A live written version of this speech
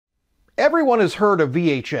Everyone has heard of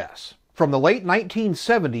VHS. From the late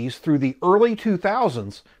 1970s through the early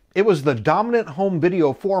 2000s, it was the dominant home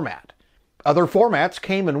video format. Other formats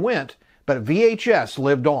came and went, but VHS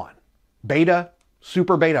lived on. Beta,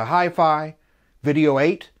 Super Beta HiFi, Video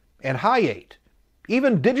 8, and Hi 8.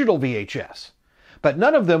 Even digital VHS. But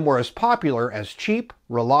none of them were as popular as cheap,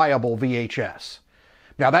 reliable VHS.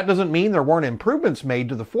 Now that doesn't mean there weren't improvements made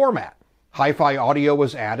to the format. Hi-Fi audio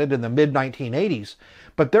was added in the mid-1980s,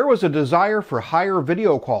 but there was a desire for higher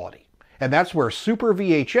video quality, and that's where Super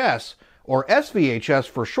VHS, or SVHS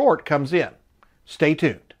for short, comes in. Stay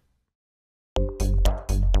tuned.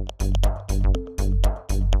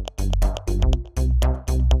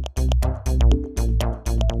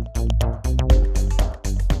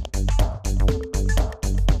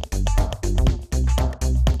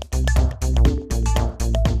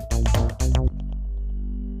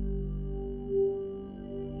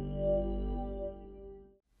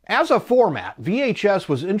 As a format, VHS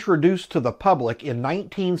was introduced to the public in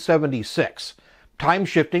 1976. Time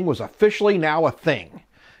shifting was officially now a thing.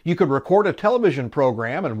 You could record a television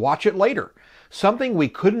program and watch it later, something we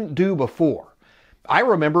couldn't do before. I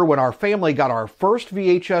remember when our family got our first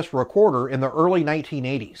VHS recorder in the early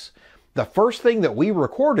 1980s. The first thing that we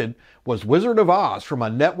recorded was Wizard of Oz from a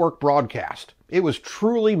network broadcast. It was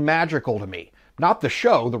truly magical to me. Not the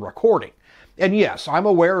show, the recording. And yes, I'm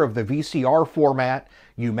aware of the VCR format,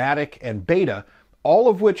 U-matic, and Beta, all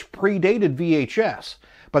of which predated VHS,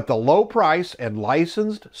 but the low price and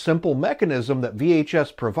licensed, simple mechanism that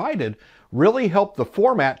VHS provided really helped the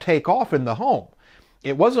format take off in the home.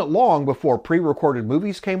 It wasn't long before pre-recorded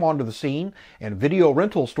movies came onto the scene and video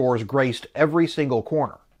rental stores graced every single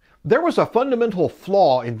corner. There was a fundamental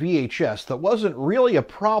flaw in VHS that wasn't really a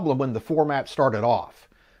problem when the format started off: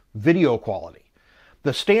 video quality.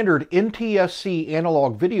 The standard NTSC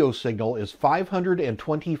analog video signal is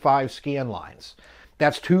 525 scan lines.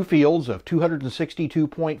 That's two fields of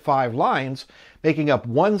 262.5 lines, making up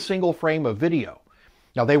one single frame of video.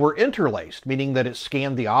 Now they were interlaced, meaning that it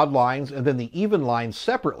scanned the odd lines and then the even lines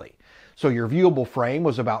separately. So your viewable frame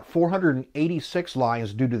was about 486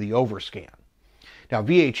 lines due to the overscan. Now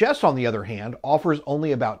VHS, on the other hand, offers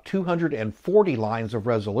only about 240 lines of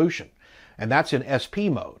resolution, and that's in SP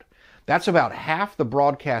mode. That's about half the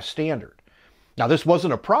broadcast standard. Now this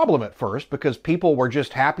wasn't a problem at first because people were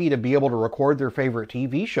just happy to be able to record their favorite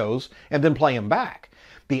TV shows and then play them back.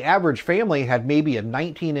 The average family had maybe a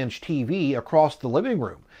 19-inch TV across the living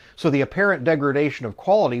room, so the apparent degradation of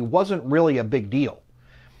quality wasn't really a big deal.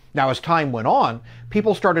 Now as time went on,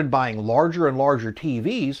 people started buying larger and larger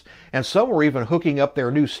TVs, and some were even hooking up their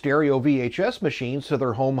new stereo VHS machines to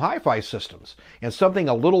their home hi-fi systems, and something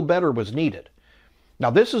a little better was needed. Now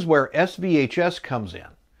this is where S-VHS comes in.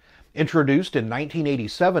 Introduced in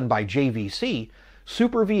 1987 by JVC,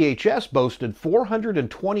 Super VHS boasted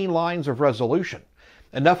 420 lines of resolution,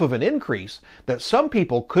 enough of an increase that some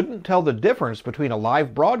people couldn't tell the difference between a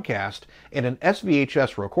live broadcast and an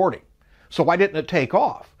SVHS recording. So why didn't it take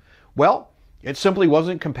off? Well, it simply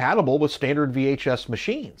wasn't compatible with standard VHS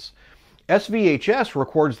machines. SVHS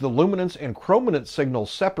records the luminance and chrominance signals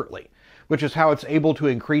separately, which is how it's able to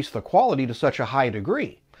increase the quality to such a high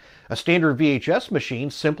degree. A standard VHS machine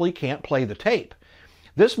simply can't play the tape.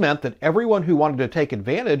 This meant that everyone who wanted to take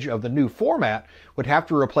advantage of the new format would have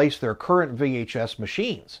to replace their current VHS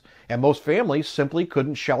machines, and most families simply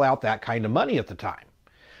couldn't shell out that kind of money at the time.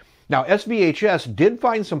 Now, SVHS did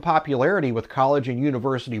find some popularity with college and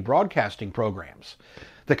university broadcasting programs.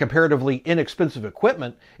 The comparatively inexpensive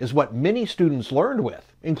equipment is what many students learned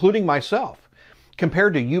with, including myself.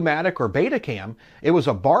 Compared to U-matic or Betacam, it was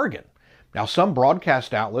a bargain. Now some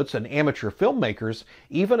broadcast outlets and amateur filmmakers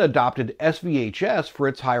even adopted SVHS for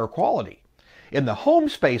its higher quality. In the home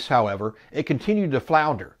space, however, it continued to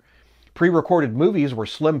flounder. Pre-recorded movies were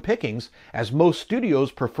slim pickings, as most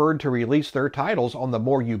studios preferred to release their titles on the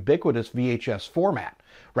more ubiquitous VHS format,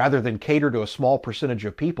 rather than cater to a small percentage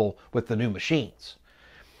of people with the new machines.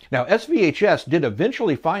 Now, SVHS did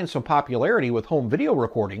eventually find some popularity with home video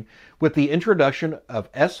recording with the introduction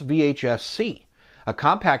of SVHS-C, a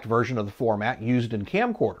compact version of the format used in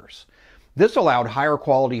camcorders. This allowed higher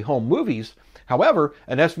quality home movies. However,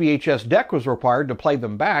 an SVHS deck was required to play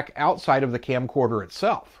them back outside of the camcorder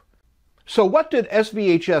itself. So what did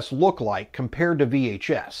SVHS look like compared to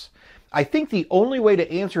VHS? I think the only way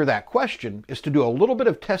to answer that question is to do a little bit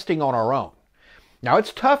of testing on our own. Now,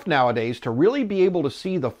 it's tough nowadays to really be able to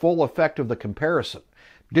see the full effect of the comparison.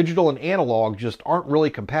 Digital and analog just aren't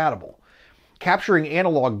really compatible. Capturing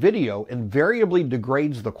analog video invariably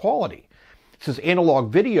degrades the quality. Since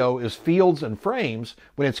analog video is fields and frames,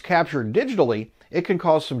 when it's captured digitally, it can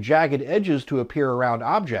cause some jagged edges to appear around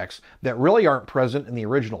objects that really aren't present in the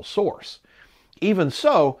original source. Even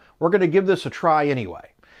so, we're going to give this a try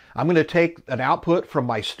anyway. I'm going to take an output from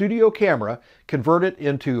my studio camera, convert it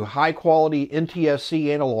into high-quality NTSC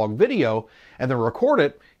analog video, and then record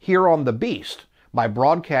it here on the Beast, my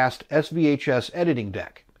broadcast SVHS editing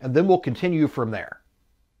deck, and then we'll continue from there.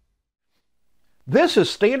 This is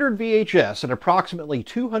standard VHS at approximately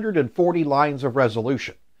 240 lines of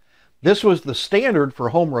resolution. This was the standard for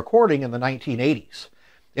home recording in the 1980s.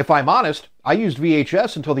 If I'm honest, I used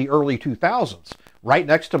VHS until the early 2000s, right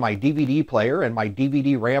next to my DVD player and my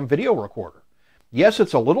DVD RAM video recorder. Yes,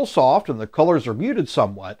 it's a little soft and the colors are muted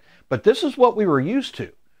somewhat, but this is what we were used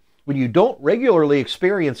to. When you don't regularly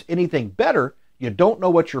experience anything better, you don't know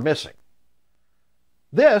what you're missing.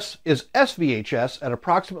 This is SVHS at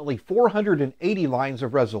approximately 480 lines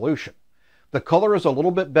of resolution. The color is a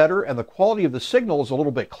little bit better and the quality of the signal is a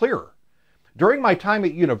little bit clearer. During my time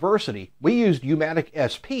at university, we used U-matic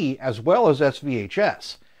SP as well as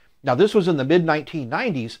SVHS. Now this was in the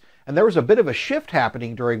mid-1990s, and there was a bit of a shift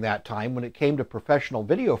happening during that time when it came to professional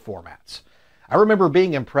video formats. I remember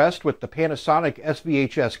being impressed with the Panasonic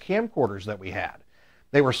SVHS camcorders that we had.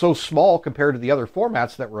 They were so small compared to the other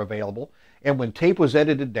formats that were available, and when tape was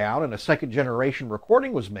edited down and a second-generation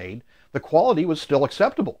recording was made, the quality was still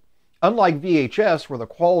acceptable. Unlike VHS, where the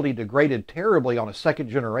quality degraded terribly on a second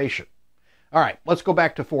generation. All right, let's go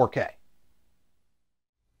back to 4K.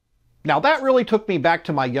 Now that really took me back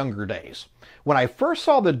to my younger days. When I first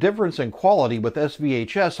saw the difference in quality with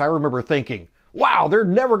SVHS, I remember thinking, wow, they're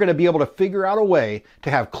never going to be able to figure out a way to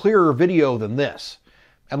have clearer video than this.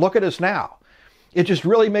 And look at us now. It just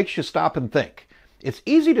really makes you stop and think. It's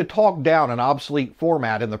easy to talk down an obsolete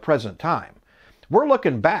format in the present time. We're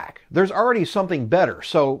looking back. There's already something better,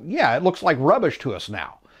 so yeah, it looks like rubbish to us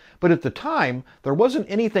now. But at the time, there wasn't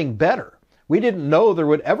anything better. We didn't know there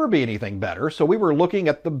would ever be anything better, so we were looking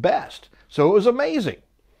at the best. So it was amazing.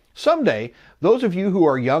 Someday, those of you who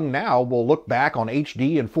are young now will look back on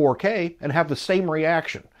HD and 4K and have the same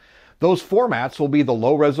reaction. Those formats will be the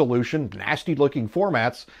low-resolution, nasty-looking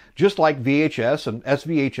formats, just like VHS and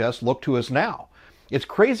SVHS look to us now. It's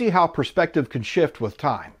crazy how perspective can shift with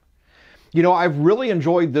time. You know, I've really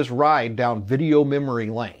enjoyed this ride down video memory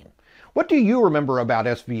lane. What do you remember about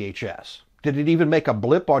SVHS? Did it even make a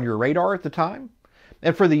blip on your radar at the time?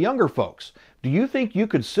 And for the younger folks, do you think you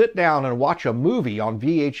could sit down and watch a movie on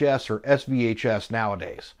VHS or SVHS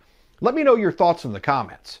nowadays? Let me know your thoughts in the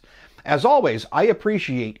comments. As always, I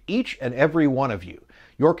appreciate each and every one of you.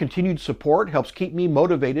 Your continued support helps keep me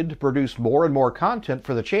motivated to produce more and more content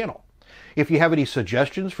for the channel. If you have any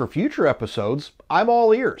suggestions for future episodes, I'm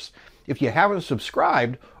all ears. If you haven't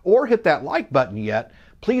subscribed or hit that like button yet,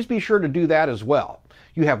 please be sure to do that as well.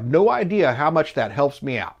 You have no idea how much that helps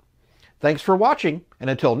me out. Thanks for watching, and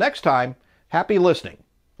until next time, happy listening.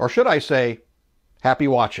 Or should I say, happy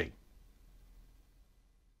watching.